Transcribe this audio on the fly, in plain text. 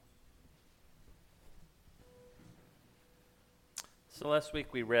So last week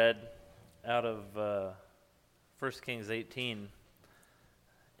we read out of 1 Kings 18,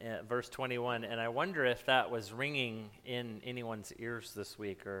 verse 21, and I wonder if that was ringing in anyone's ears this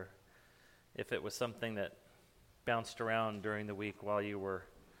week, or if it was something that bounced around during the week while you were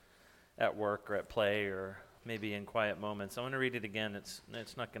at work or at play or maybe in quiet moments. I want to read it again. It's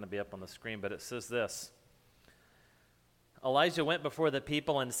not going to be up on the screen, but it says this. Elijah went before the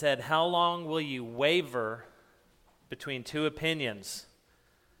people and said, "How long will you waver between two opinions?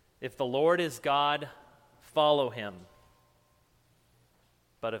 If the Lord is God, follow him.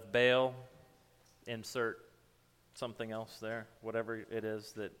 But if Baal," insert something else there, whatever it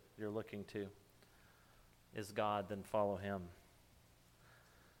is that you're looking to, "is God, then follow him."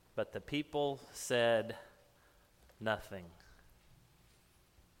 But the people said nothing.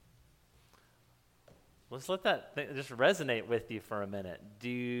 Let's let that just resonate with you for a minute. Do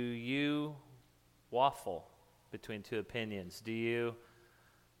you waffle between two opinions? Do you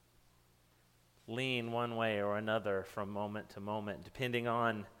lean one way or another from moment to moment, depending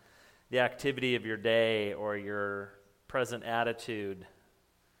on the activity of your day or your present attitude?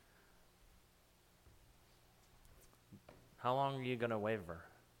 How long are you going to waver?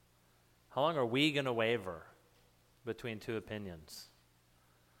 How long are we going to waver between two opinions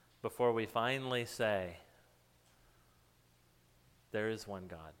before we finally say, there is one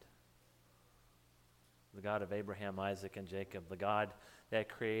God? The God of Abraham, Isaac, and Jacob, the God that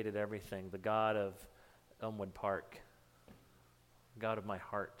created everything, the God of Elmwood Park, the God of my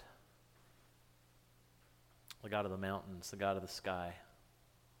heart, the God of the mountains, the God of the sky,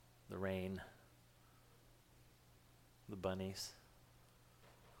 the rain, the bunnies,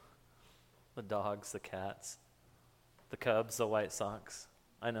 the dogs, the cats, the Cubs, the White Sox.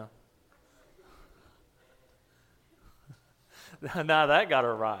 I know. Now that got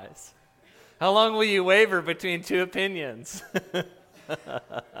a rise. How long will you waver between two opinions?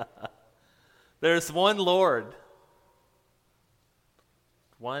 There's one Lord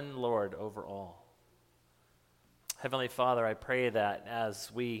over all. Heavenly Father, I pray that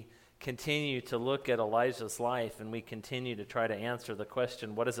as we continue to look at Elijah's life and we continue to try to answer the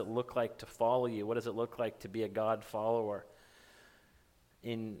question, what does it look like to follow you? What does it look like to be a God follower?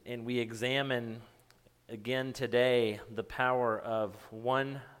 And we examine again today the power of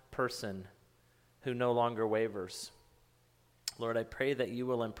one person who no longer wavers. Lord, I pray that you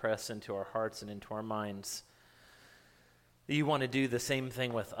will impress into our hearts and into our minds that you want to do the same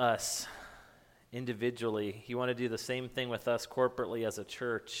thing with us individually. You want to do the same thing with us corporately as a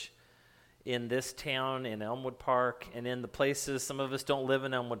church in this town, in Elmwood Park, and in the places. Some of us don't live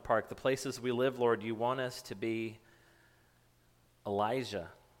in Elmwood Park. The places we live, Lord, you want us to be Elijah.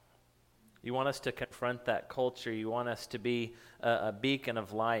 You want us to confront that culture. You want us to be a beacon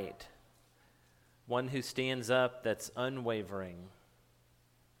of light, one who stands up that's unwavering,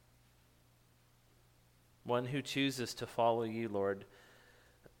 one who chooses to follow you, Lord.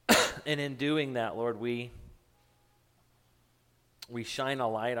 And in doing that, Lord, we shine a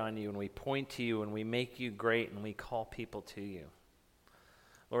light on you and we point to you and we make you great and we call people to you.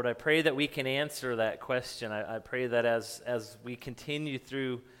 Lord, I pray that we can answer that question. I pray that as we continue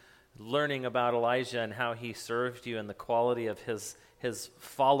through learning about Elijah and how he served you and the quality of his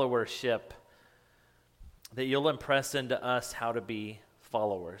followership, that you'll impress into us how to be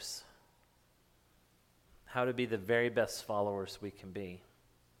followers, how to be the very best followers we can be,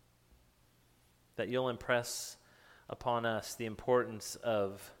 that you'll impress upon us the importance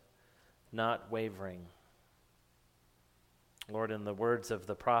of not wavering. Lord, in the words of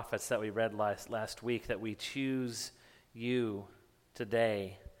the prophets that we read last week, that we choose you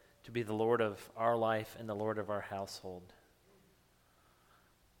today to be the Lord of our life and the Lord of our household,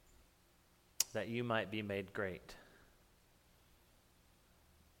 that you might be made great.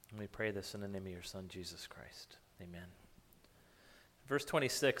 And we pray this in the name of your Son, Jesus Christ. Amen. Verse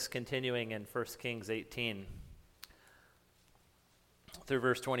 26, continuing in 1 Kings 18, through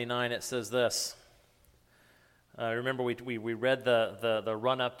verse 29, it says this. Remember, we read the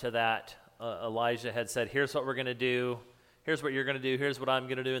run-up to that. Elijah had said, here's what we're going to do. Here's what you're going to do. Here's what I'm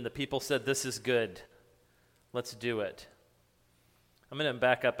going to do. And the people said, this is good. Let's do it. I'm going to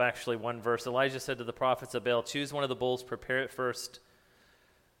back up actually one verse. Elijah said to the prophets of Baal, choose one of the bulls, prepare it first.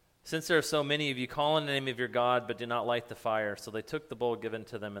 Since there are so many of you, call on the name of your God, but do not light the fire. So they took the bull given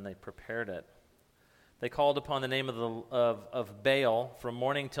to them and they prepared it. They called upon the name of Baal from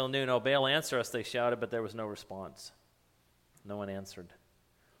morning till noon. Oh, Baal, answer us, they shouted, but there was no response. No one answered.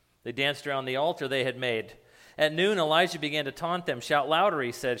 They danced around the altar they had made. At noon, Elijah began to taunt them. Shout louder,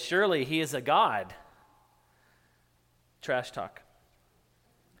 he said. Surely he is a god. Trash talk.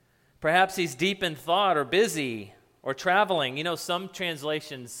 Perhaps he's deep in thought or busy. or traveling. You know, some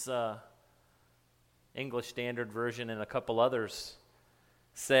translations, English Standard Version and a couple others,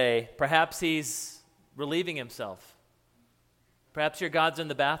 say perhaps he's relieving himself. Perhaps your God's in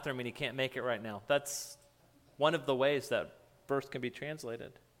the bathroom and he can't make it right now. That's one of the ways that verse can be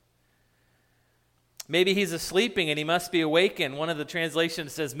translated. Maybe he's sleeping and he must be awakened. One of the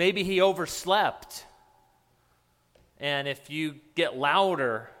translations says maybe he overslept. And if you get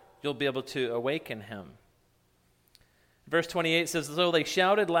louder, you'll be able to awaken him. Verse 28 says, so they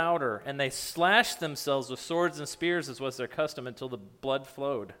shouted louder, and they slashed themselves with swords and spears, as was their custom, until the blood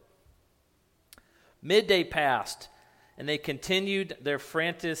flowed. Midday passed, and they continued their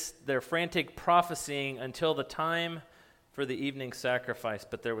frantic prophesying until the time for the evening sacrifice.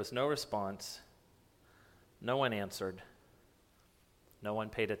 But there was no response. No one answered. No one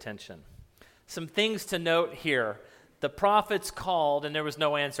paid attention. Some things to note here. The prophets called, and there was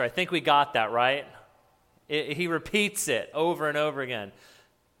no answer. I think we got that, right? He repeats it over and over again.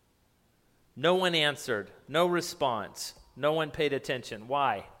 No one answered. No response. No one paid attention.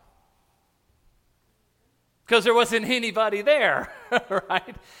 Why? Because there wasn't anybody there,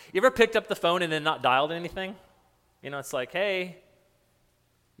 right? You ever picked up the phone and then not dialed anything? You know, it's like, hey,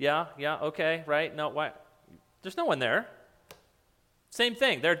 yeah, okay, right? No, why? There's no one there. Same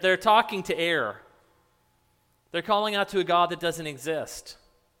thing. They're talking to air. They're calling out to a God that doesn't exist.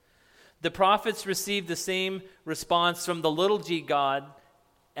 The prophets received the same response from the little g God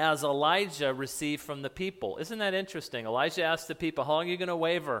as Elijah received from the people. Isn't that interesting? Elijah asked the people, how long are you going to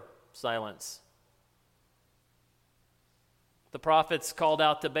waver? Silence. The prophets called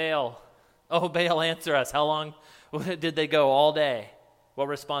out to Baal. Oh, Baal, answer us. How long did they go? All day. What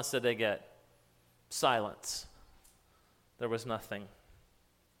response did they get? Silence. There was nothing.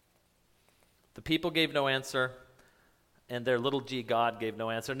 The people gave no answer, and their little g God gave no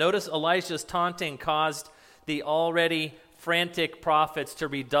answer. Notice Elijah's taunting caused the already frantic prophets to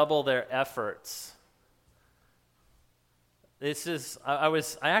redouble their efforts. This was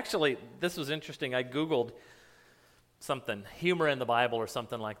interesting. I Googled something, humor in the Bible or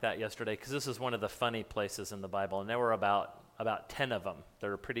something like that yesterday, because this is one of the funny places in the Bible, and there were about 10 of them that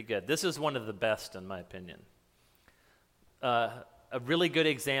are pretty good. This is one of the best, in my opinion. A really good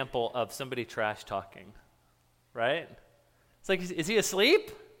example of somebody trash talking, right? It's like, is he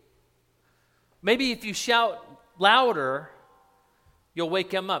asleep? Maybe if you shout louder, you'll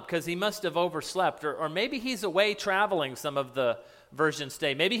wake him up, because he must have overslept. Or maybe he's away traveling, some of the versions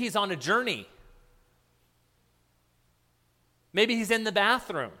say. Maybe he's on a journey. Maybe he's in the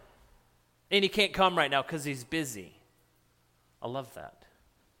bathroom, and he can't come right now because he's busy. I love that.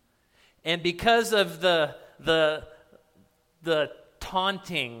 And because of the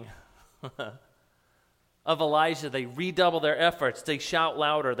taunting of Elijah, they redouble their efforts. They shout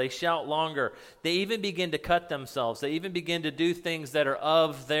louder. They shout longer. They even begin to cut themselves. They even begin to do things that are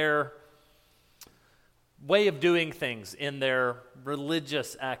of their way of doing things in their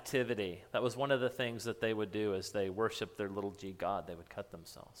religious activity. That was one of the things that they would do as they worshiped their little g God. They would cut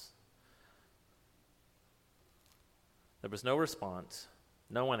themselves. There was no response.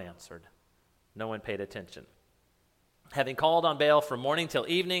 No one answered. No one paid attention. Having called on Baal from morning till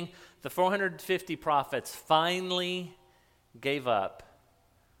evening, the 450 prophets finally gave up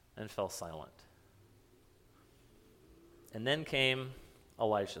and fell silent. And then came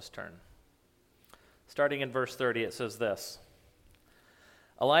Elijah's turn. Starting in verse 30, it says this.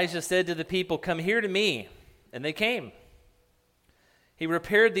 Elijah said to the people, "Come here to me." And they came. He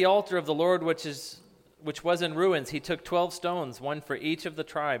repaired the altar of the Lord, which was in ruins. He took 12 stones, one for each of the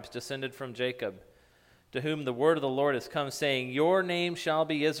tribes descended from Jacob, to whom the word of the Lord has come, saying, "Your name shall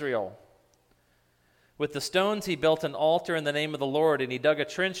be Israel." With the stones he built an altar in the name of the Lord, and he dug a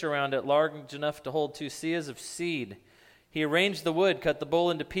trench around it large enough to hold 2 seahs of seed. He arranged the wood, cut the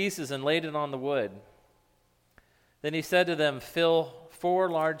bull into pieces, and laid it on the wood. Then he said to them, "Fill 4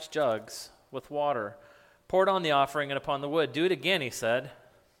 large jugs with water. Pour it on the offering and upon the wood." "Do it again," he said,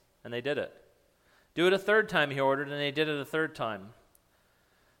 and they did it. "Do it a third time," he ordered, and they did it a third time.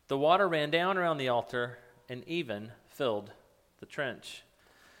 The water ran down around the altar and even filled the trench.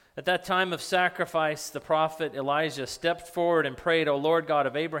 At that time of sacrifice, the prophet Elijah stepped forward and prayed, "O Lord God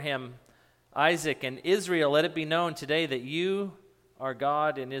of Abraham, Isaac, and Israel, let it be known today that you are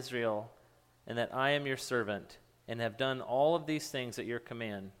God in Israel, and that I am your servant, and have done all of these things at your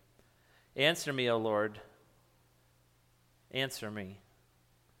command. Answer me, O Lord, answer me,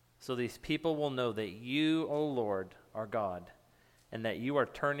 so these people will know that you, O Lord, are God, and that you are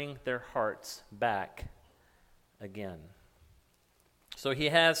turning their hearts back again." So he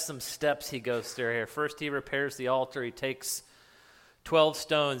has some steps he goes through here. First, he repairs the altar. He takes 12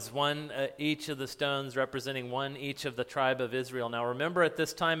 stones, one each of the stones representing one each of the tribe of Israel. Now remember, at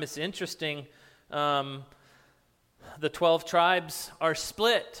this time, it's interesting, the 12 tribes are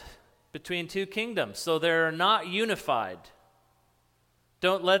split between two kingdoms, so they're not unified.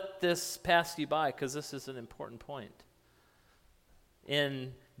 Don't let this pass you by, because this is an important point.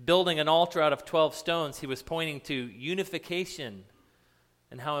 In building an altar out of 12 stones, he was pointing to unification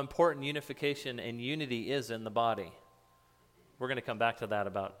and how important unification and unity is in the body. We're going to come back to that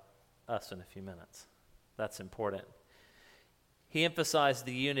about us in a few minutes. That's important. He emphasized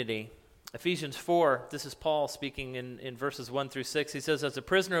the unity. Ephesians 4, this is Paul speaking in verses 1 through 6. He says, "As a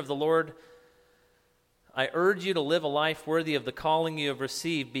prisoner of the Lord, I urge you to live a life worthy of the calling you have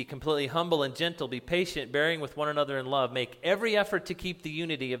received. Be completely humble and gentle. Be patient, bearing with one another in love. Make every effort to keep the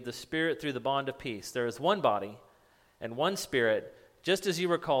unity of the Spirit through the bond of peace. There is one body and one Spirit, just as you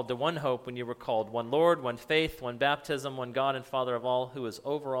were called to one hope when you were called, one Lord, one faith, one baptism, one God and Father of all, who is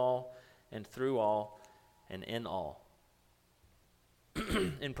over all and through all and in all."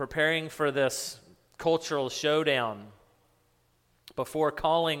 In preparing for this cultural showdown, before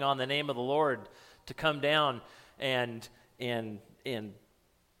calling on the name of the Lord to come down and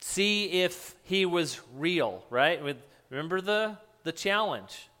see if he was real, right? Remember the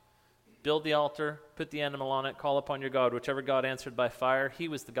challenge. Build the altar, put the animal on it, call upon your God. Whichever God answered by fire, he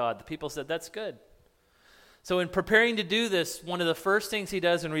was the God. The people said, that's good. So in preparing to do this, one of the first things he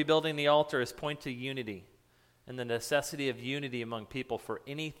does in rebuilding the altar is point to unity and the necessity of unity among people for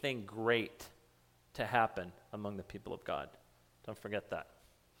anything great to happen among the people of God. Don't forget that.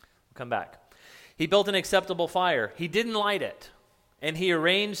 We'll come back. He built an acceptable fire. He didn't light it. And he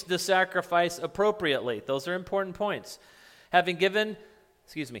arranged the sacrifice appropriately. Those are important points. Having given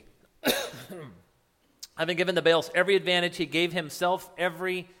the Baals every advantage, he gave himself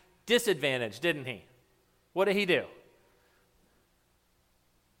every disadvantage, didn't he? What did he do?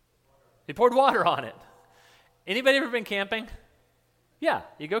 He poured water on it. Anybody ever been camping? Yeah,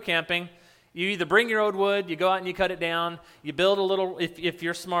 you go camping. You either bring your old wood, you go out and you cut it down, you build a little, if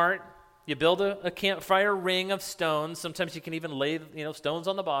you're smart, you build a campfire ring of stones. Sometimes you can even lay stones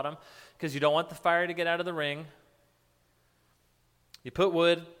on the bottom because you don't want the fire to get out of the ring. You put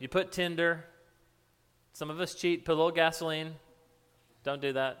wood, you put tinder. Some of us cheat, put a little gasoline. Don't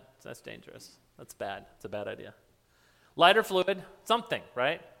do that. That's dangerous. That's bad. It's a bad idea. Lighter fluid, something,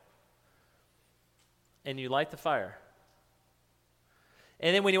 right? And you light the fire.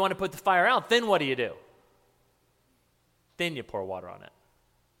 And then when you want to put the fire out, then what do? Then you pour water on it.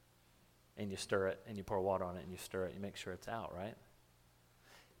 And you stir it, and you pour water on it, and you stir it. You make sure it's out, right?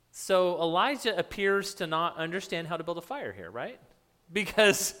 So Elijah appears to not understand how to build a fire here, right?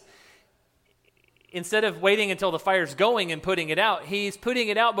 Because instead of waiting until the fire's going and putting it out, he's putting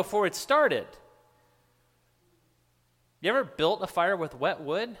it out before it started. You ever built a fire with wet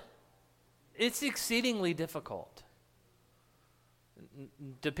wood? It's exceedingly difficult,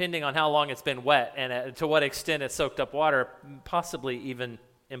 depending on how long it's been wet and to what extent it's soaked up water, possibly even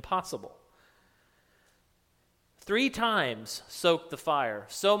impossible. 3 times soaked the fire,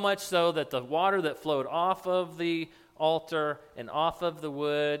 so much so that the water that flowed off of the altar and off of the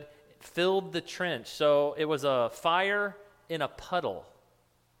wood filled the trench. So it was a fire in a puddle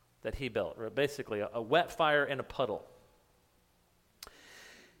that he built, or basically a wet fire in a puddle.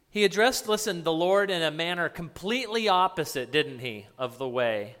 He addressed, the Lord in a manner completely opposite, didn't he, of the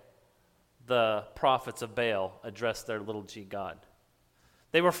way the prophets of Baal addressed their little g god.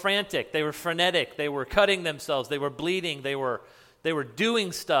 They were frantic, they were frenetic, they were cutting themselves, they were bleeding, they were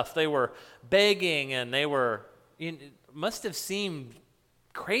doing stuff, they were begging, and it must have seemed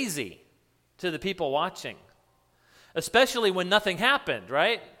crazy to the people watching, especially when nothing happened,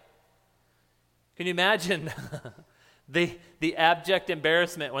 right? Can you imagine the abject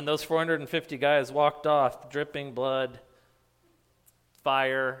embarrassment when those 450 guys walked off, dripping blood,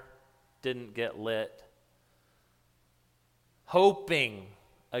 fire didn't get lit, hoping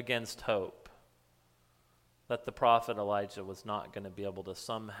against hope that the prophet Elijah was not going to be able to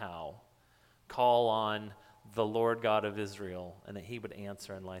somehow call on the Lord God of Israel and that he would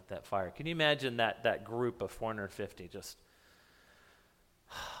answer and light that fire. Can you imagine that group of 450 just,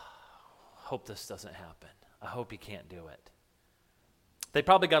 hope this doesn't happen. I hope he can't do it. They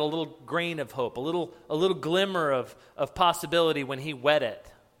probably got a little grain of hope, a little glimmer of possibility when he wet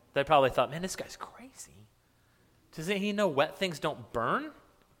it. They probably thought, man, this guy's crazy. Doesn't he know wet things don't burn?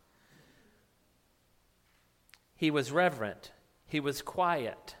 He was reverent. He was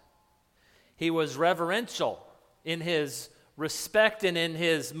quiet. He was reverential in his respect and in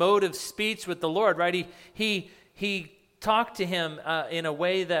his mode of speech with the Lord, right? He talked to him in a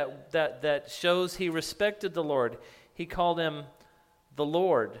way that shows he respected the Lord. He called him the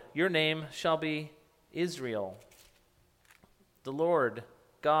Lord, your name shall be Israel. The Lord,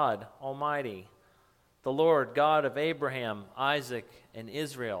 God Almighty, the Lord, God of Abraham, Isaac, and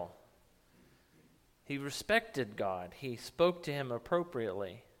Israel. He respected God. He spoke to him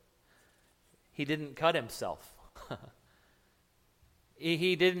appropriately. He didn't cut himself.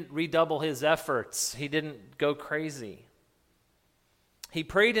 He didn't redouble his efforts. He didn't go crazy. He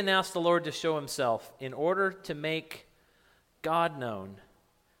prayed and asked the Lord to show himself in order to make God known.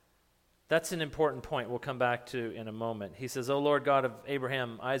 That's an important point we'll come back to in a moment. He says, O Lord God of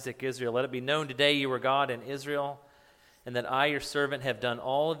Abraham, Isaac, Israel, let it be known today you are God in Israel, and that I, your servant, have done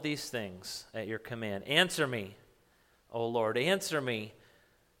all of these things at your command. Answer me, O Lord, answer me,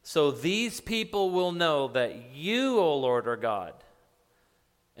 so these people will know that you, O Lord, are God,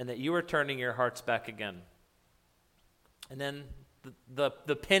 and that you are turning your hearts back again. And then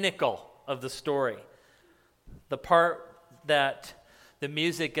the pinnacle of the story, the part that the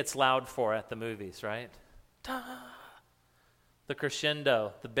music gets loud for at the movies, right? Ta! The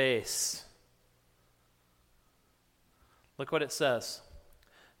crescendo, the bass. Look what it says,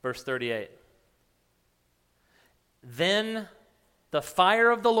 verse 38. Then the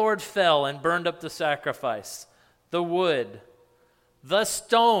fire of the Lord fell and burned up the sacrifice, the wood, the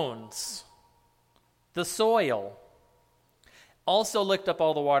stones, the soil, also licked up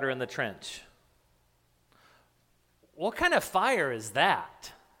all the water in the trench. What kind of fire is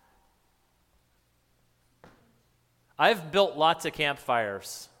that? I've built lots of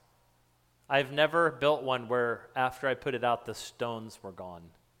campfires. I've never built one where after I put it out, the stones were gone.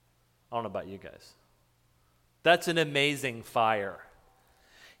 I don't know about you guys. That's an amazing fire.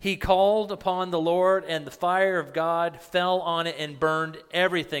 He called upon the Lord, and the fire of God fell on it and burned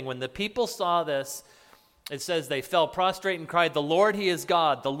everything. When the people saw this, it says they fell prostrate and cried, "The Lord, He is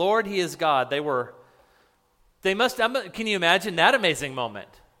God. The Lord, He is God." Can you imagine that amazing moment?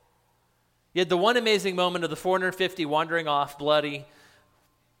 You had the one amazing moment of the 450 wandering off, bloody,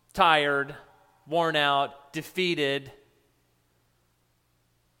 tired, worn out, defeated.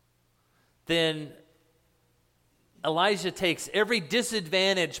 Then Elijah takes every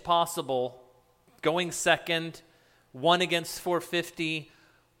disadvantage possible, going second, 1 against 450,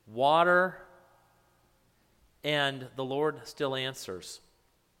 water, and the Lord still answers.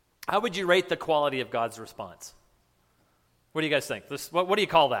 How would you rate the quality of God's response? What do you guys think? What do you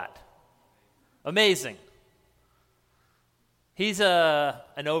call that? Amazing. He's an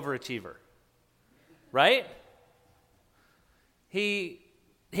overachiever, right? He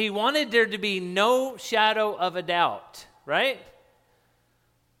wanted there to be no shadow of a doubt, right?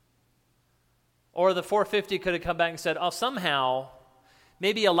 Or the 450 could have come back and said, oh, somehow,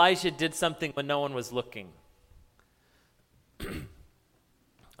 maybe Elijah did something when no one was looking.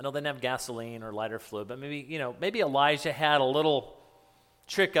 I know they didn't have gasoline or lighter fluid, but maybe Elijah had a little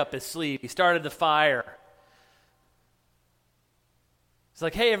trick up his sleeve. He started the fire. It's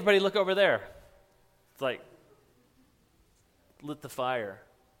like, hey, everybody, look over there. It's like, lit the fire.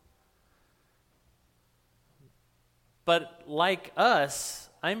 But like us,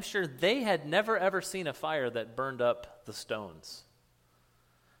 I'm sure they had never ever seen a fire that burned up the stones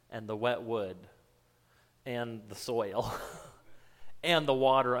and the wet wood and the soil and the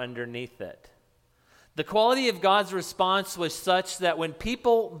water underneath it. The quality of God's response was such that when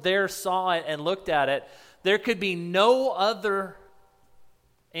people there saw it and looked at it, there could be no other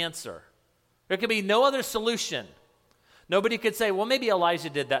answer. There could be no other solution. Nobody could say, well, maybe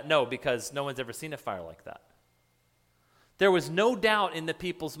Elijah did that. No, because no one's ever seen a fire like that. There was no doubt in the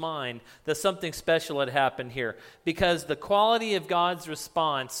people's mind that something special had happened here, because the quality of God's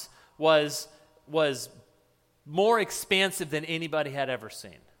response was more expansive than anybody had ever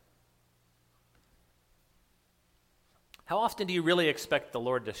seen. How often do you really expect the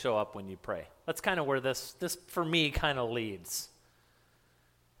Lord to show up when you pray? That's kind of where this for me kind of leads.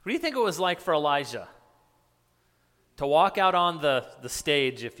 What do you think it was like for Elijah to walk out on the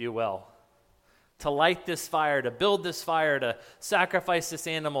stage, if you will, to light this fire, to build this fire, to sacrifice this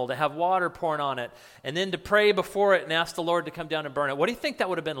animal, to have water poured on it, and then to pray before it and ask the Lord to come down and burn it? What do you think that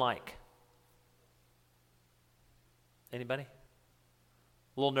would have been like? Anybody?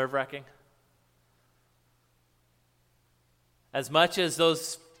 A little nerve-wracking? As much as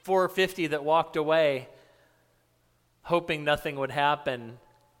those 450 that walked away hoping nothing would happen,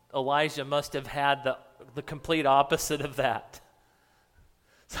 Elijah must have had the complete opposite of that.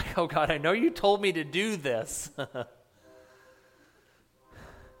 It's like, oh God, I know you told me to do this.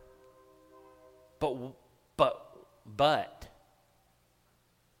 But.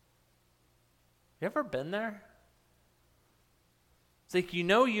 You ever been there? It's like you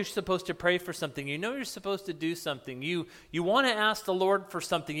know you're supposed to pray for something. You know you're supposed to do something. You want to ask the Lord for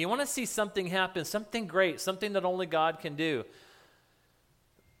something. You want to see something happen, something great, something that only God can do.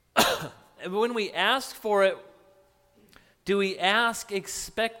 And when we ask for it, do we ask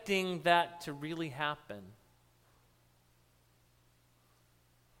expecting that to really happen?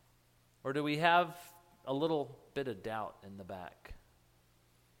 Or do we have a little bit of doubt in the back?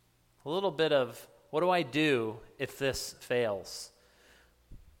 A little bit of, what do I do if this fails?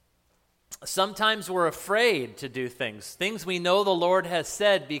 Sometimes we're afraid to do things we know the Lord has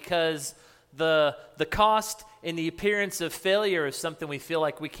said, because the cost and the appearance of failure is something we feel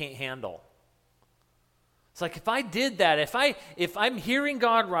like we can't handle. It's like, if I did that, if I'm hearing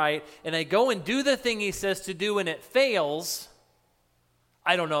God right and I go and do the thing he says to do and it fails,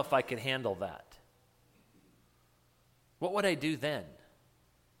 I don't know if I could handle that. What would I do then?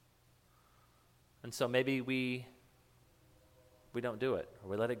 And so maybe we don't do it, or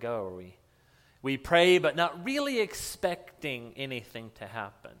we let it go, or we pray but not really expecting anything to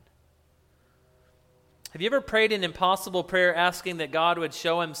happen. Have you ever prayed an impossible prayer asking that God would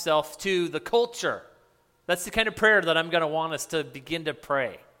show himself to the culture? That's the kind of prayer that I'm going to want us to begin to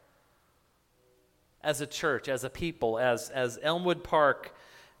pray. As a church, as a people, as Elmwood Park,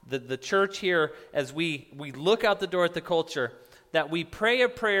 the church here, as we look out the door at the culture, that we pray a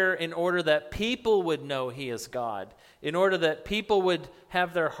prayer in order that people would know he is God, in order that people would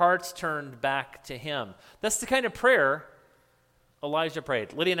have their hearts turned back to him. That's the kind of prayer Elijah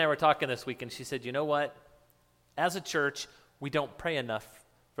prayed. Lydia and I were talking this week, and she said, you know what? As a church, we don't pray enough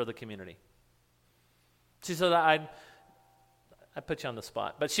for the community. She said, I put you on the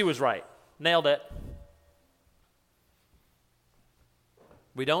spot, but she was right. Nailed it.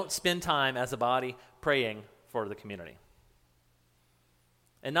 We don't spend time as a body praying for the community.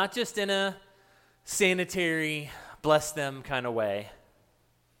 And not just in a sanitary, bless them kind of way,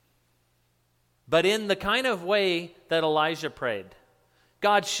 but in the kind of way that Elijah prayed.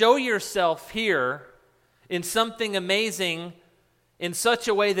 God, show yourself here in something amazing, in such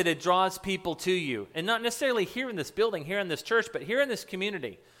a way that it draws people to you. And not necessarily here in this building, here in this church, but here in this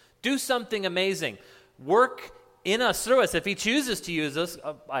community. Do something amazing. Work in us, through us. If he chooses to use us,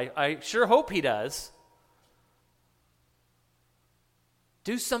 I sure hope he does.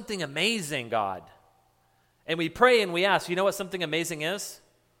 Do something amazing, God. And we pray and we ask, you know what something amazing is?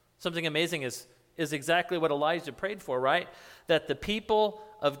 Something amazing is exactly what Elijah prayed for, right? That the people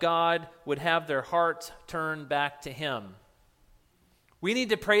of God would have their hearts turned back to him. We need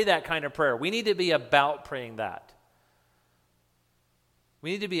to pray that kind of prayer. We need to be about praying that.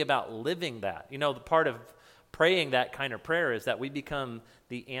 We need to be about living that. You know, the part of praying that kind of prayer is that we become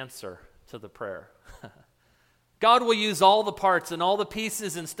the answer to the prayer. God will use all the parts and all the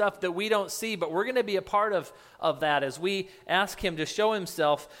pieces and stuff that we don't see, but we're going to be a part of that as we ask him to show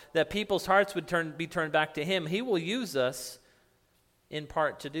himself, that people's hearts would be turned back to him. He will use us in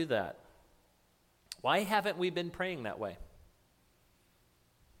part to do that. Why haven't we been praying that way?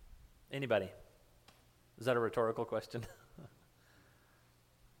 Anybody? Is that a rhetorical question?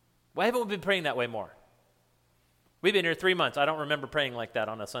 Why haven't we been praying that way more? We've been here 3 months. I don't remember praying like that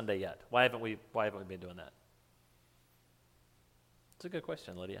on a Sunday yet. Why haven't we been doing that? It's a good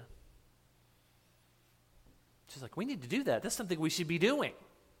question, Lydia. She's like, we need to do that. That's something we should be doing.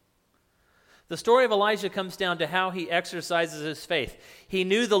 The story of Elijah comes down to how he exercises his faith. He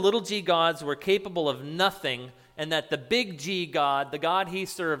knew the little g gods were capable of nothing, and that the big G God, the God he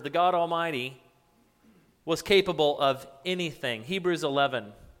served, the God Almighty, was capable of anything. Hebrews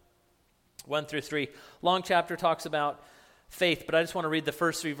 11, 1-3. Long chapter, talks about faith, but I just want to read the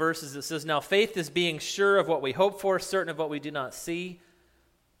first 3 verses. It says, now faith is being sure of what we hope for, certain of what we do not see.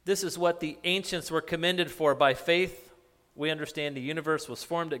 This is what the ancients were commended for. By faith, we understand the universe was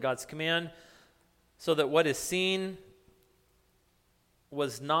formed at God's command, so that what is seen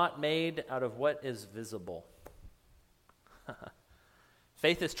was not made out of what is visible.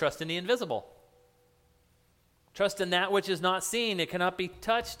 Faith is trust in the invisible. Trust in that which is not seen. It cannot be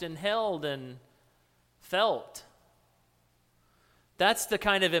touched and held and felt. That's the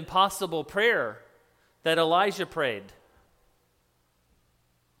kind of impossible prayer that Elijah prayed.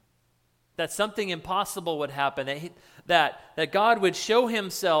 That something impossible would happen, that God would show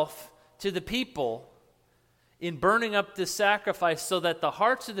himself to the people in burning up this sacrifice so that the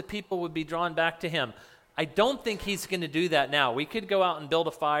hearts of the people would be drawn back to him. I don't think he's going to do that now. We could go out and build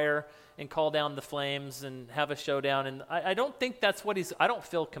a fire and call down the flames and have a showdown, and I don't think that's what I don't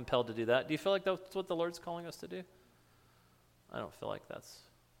feel compelled to do that. Do you feel like that's what the Lord's calling us to do? I don't feel like that's,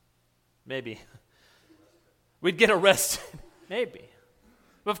 maybe. We'd get arrested, maybe.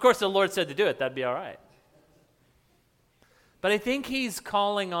 But of course the Lord said to do it, that'd be all right. But I think he's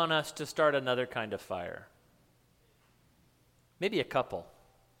calling on us to start another kind of fire. Maybe a couple.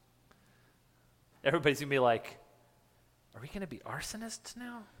 Everybody's going to be like, are we going to be arsonists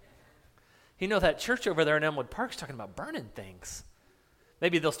now? You know, that church over there in Elmwood Park's talking about burning things.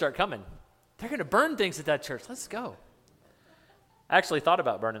 Maybe they'll start coming. They're going to burn things at that church. Let's go. I actually thought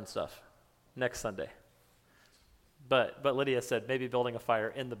about burning stuff next Sunday. But Lydia said maybe building a fire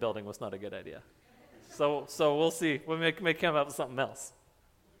in the building was not a good idea. So we'll see. We may come up with something else.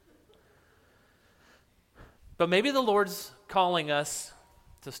 But maybe the Lord's calling us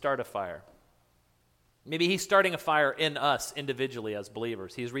to start a fire. Maybe he's starting a fire in us individually as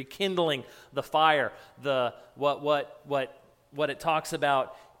believers. He's rekindling the fire, what it talks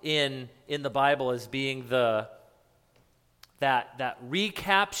about in the Bible as being that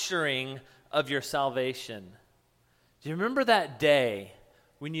recapturing of your salvation. Do you remember that day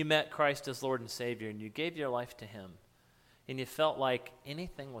when you met Christ as Lord and Savior and you gave your life to him and you felt like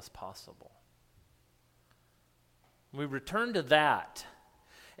anything was possible? We return to that.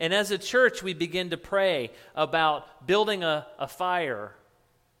 And as a church, we begin to pray about building a fire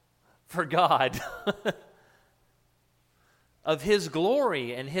for God of his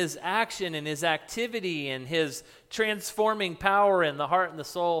glory and his action and his activity and his transforming power in the heart and the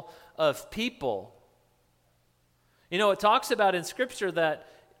soul of people. You know, it talks about in Scripture that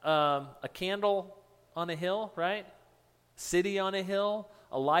a candle on a hill, right? City on a hill,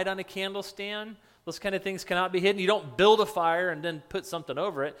 a light on a candlestand. Those kind of things cannot be hidden. You don't build a fire and then put something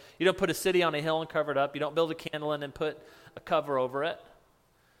over it. You don't put a city on a hill and cover it up. You don't build a candle and then put a cover over it.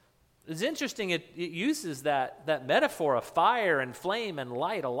 It's interesting, it uses that metaphor of fire and flame and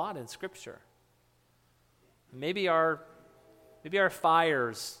light a lot in Scripture. Maybe our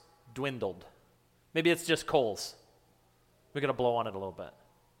fire's dwindled. Maybe it's just coals. We're going to blow on it a little bit.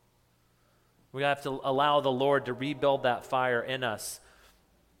 We have to allow the Lord to rebuild that fire in us.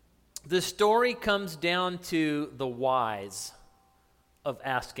 The story comes down to the whys of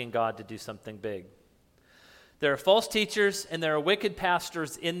asking God to do something big. There are false teachers and there are wicked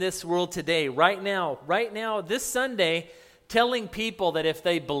pastors in this world today, right now, this Sunday, telling people that if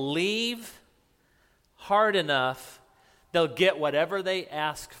they believe hard enough, they'll get whatever they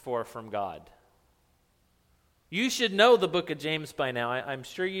ask for from God. You should know the book of James by now. I'm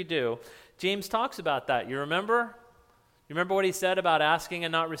sure you do. James talks about that. You remember? You remember what he said about asking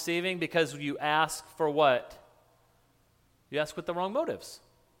and not receiving? Because you ask for what? You ask with the wrong motives.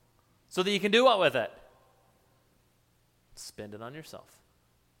 So that you can do what with it? Spend it on yourself.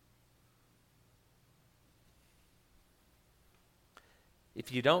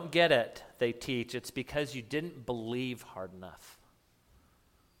 If you don't get it, they teach, it's because you didn't believe hard enough.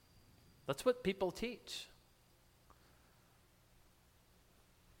 That's what people teach.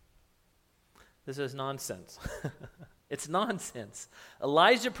 This is nonsense. It's nonsense.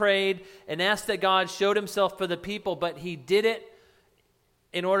 Elijah prayed and asked that God showed himself for the people, but he did it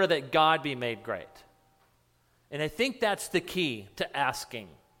in order that God be made great. And I think that's the key to asking.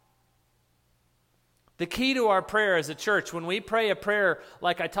 The key to our prayer as a church, when we pray a prayer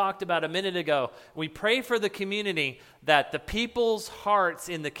like I talked about a minute ago, we pray for the community that the people's hearts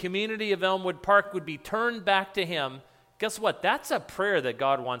in the community of Elmwood Park would be turned back to him. Guess what? That's a prayer that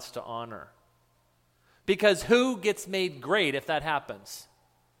God wants to honor. Because who gets made great if that happens?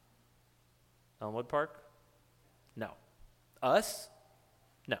 Elmwood Park? No. Us?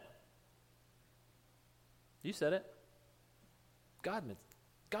 No. You said it.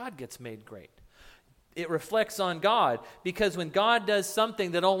 God gets made great. It reflects on God, because when God does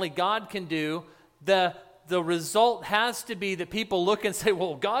something that only God can do, the result has to be that people look and say,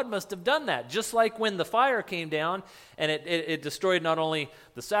 well, God must have done that. Just like when the fire came down and it destroyed not only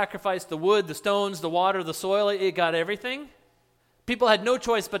the sacrifice, the wood, the stones, the water, the soil, it got everything. People had no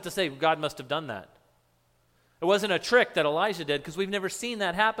choice but to say, God must have done that. It wasn't a trick that Elijah did, because we've never seen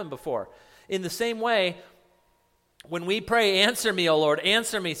that happen before. In the same way, when we pray, answer me, O Lord,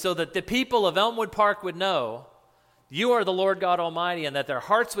 answer me, so that the people of Elmwood Park would know you are the Lord God Almighty and that their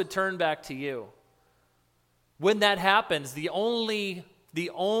hearts would turn back to you. When that happens, the only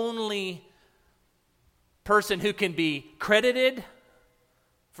person who can be credited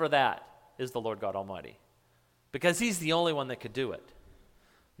for that is the Lord God Almighty. Because he's the only one that could do it.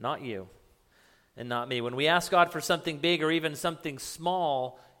 Not you and not me. When we ask God for something big or even something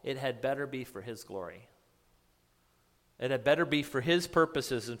small, it had better be for his glory. It had better be for his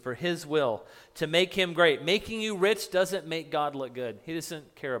purposes and for his will to make him great. Making you rich doesn't make God look good. He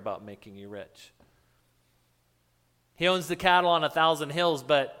doesn't care about making you rich. He owns the cattle on 1,000 hills,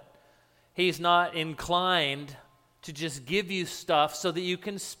 but he's not inclined to just give you stuff so that you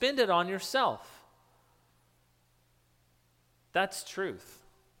can spend it on yourself. That's truth.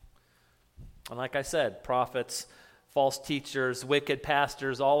 And like I said, prophets, false teachers, wicked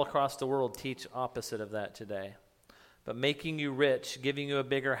pastors all across the world teach opposite of that today. But making you rich, giving you a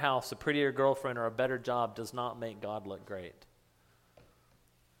bigger house, a prettier girlfriend, or a better job does not make God look great.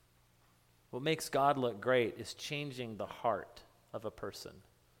 What makes God look great is changing the heart of a person.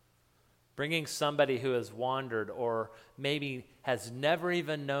 Bringing somebody who has wandered or maybe has never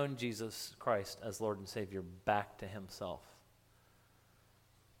even known Jesus Christ as Lord and Savior back to himself.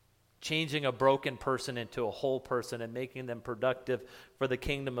 Changing a broken person into a whole person and making them productive for the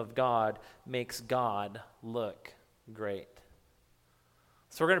kingdom of God makes God look great.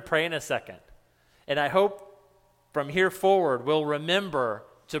 So we're going to pray in a second. And I hope from here forward we'll remember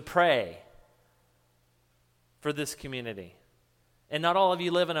to pray for this community. And not all of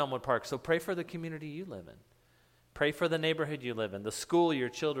you live in Elmwood Park, so pray for the community you live in. Pray for the neighborhood you live in, the school your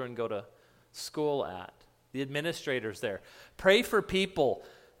children go to school at, the administrators there. Pray for people,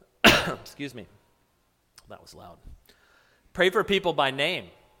 excuse me, that was loud. Pray for people by name.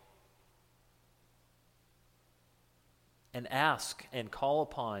 And ask and call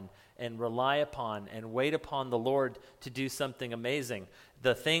upon and rely upon and wait upon the Lord to do something amazing.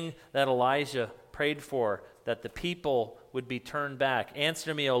 The thing that Elijah prayed for, that the people would be turned back.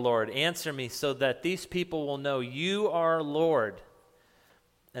 Answer me, O Lord, answer me, so that these people will know you are Lord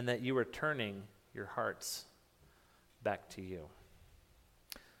and that you are turning your hearts back to you.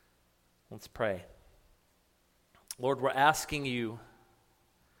 Let's pray. Lord, we're asking you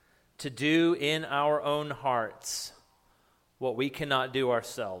to do in our own hearts what we cannot do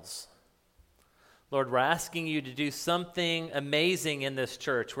ourselves. Lord, we're asking you to do something amazing in this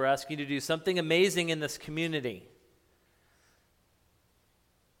church. We're asking you to do something amazing in this community.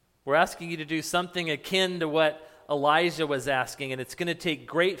 We're asking you to do something akin to what Elijah was asking, and it's going to take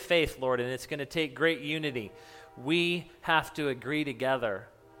great faith, Lord, and it's going to take great unity. We have to agree together.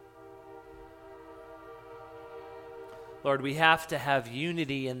 Lord, we have to have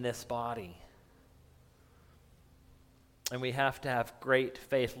unity in this body. And we have to have great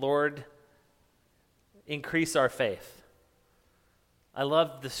faith. Lord, increase our faith. I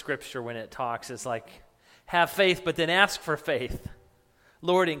love the scripture when it talks. It's like, have faith, but then ask for faith.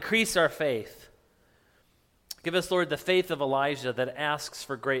 Lord, increase our faith. Give us, Lord, the faith of Elijah that asks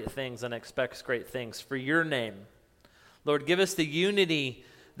for great things and expects great things for your name. Lord, give us the unity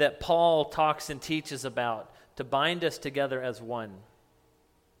that Paul talks and teaches about to bind us together as one.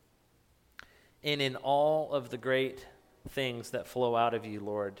 And in all of the great things that flow out of you,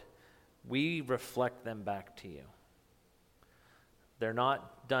 Lord, we reflect them back to you. They're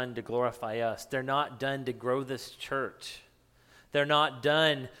not done to glorify us. They're not done to grow this church. They're not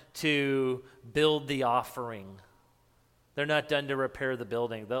done to build the offering. They're not done to repair the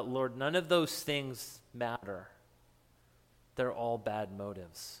building. Lord, none of those things matter. They're all bad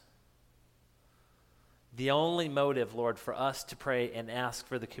motives. The only motive, Lord, for us to pray and ask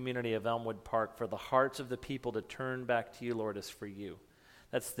for the community of Elmwood Park, for the hearts of the people to turn back to you, Lord, is for you.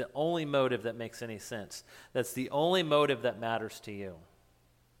 That's the only motive that makes any sense. That's the only motive that matters to you.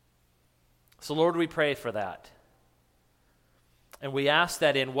 So, Lord, we pray for that. And we ask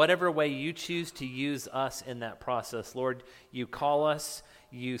that in whatever way you choose to use us in that process, Lord, you call us,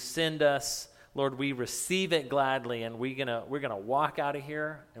 you send us. Lord, we receive it gladly, and we're gonna walk out of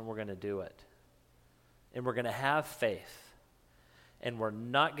here, and we're going to do it. And we're going to have faith. And we're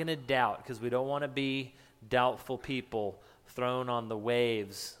not going to doubt, because we don't want to be doubtful people thrown on the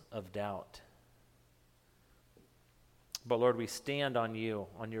waves of doubt. But Lord, we stand on you,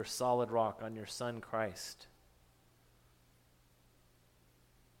 on your solid rock, on your Son Christ.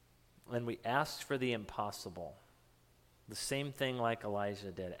 And we ask for the impossible. The same thing like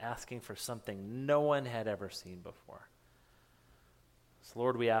Elijah did, asking for something no one had ever seen before. So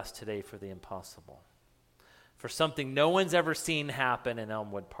Lord, we ask today for the impossible. For something no one's ever seen happen in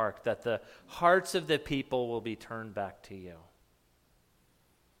Elmwood Park, that the hearts of the people will be turned back to you.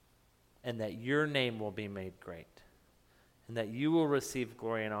 And that your name will be made great. And that you will receive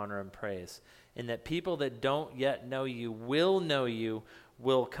glory and honor and praise. And that people that don't yet know you,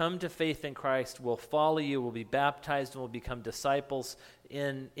 will come to faith in Christ, will follow you, will be baptized, and will become disciples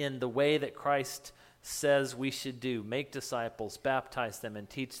in the way that Christ says we should do. Make disciples, baptize them, and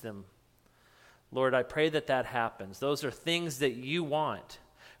teach them. Lord, I pray that that happens. Those are things that you want.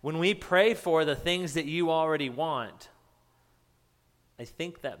 When we pray for the things that you already want, I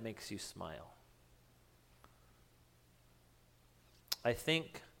think that makes you smile. I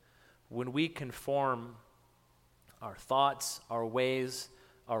think when we conform our thoughts, our ways,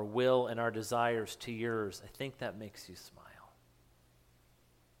 our will, and our desires to yours, I think that makes you smile.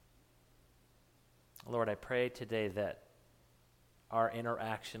 Lord, I pray today that our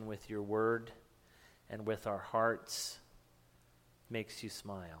interaction with your word and with our hearts makes you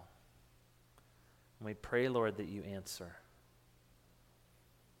smile. And we pray, Lord, that you answer,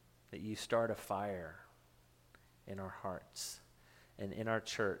 that you start a fire in our hearts and in our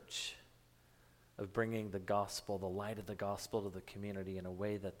church of bringing the gospel, the light of the gospel to the community in a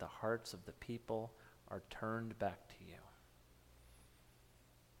way that the hearts of the people are turned back to you.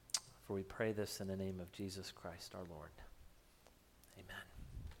 For we pray this in the name of Jesus Christ our Lord. Amen.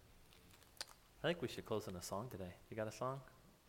 I think we should close in a song today. You got a song?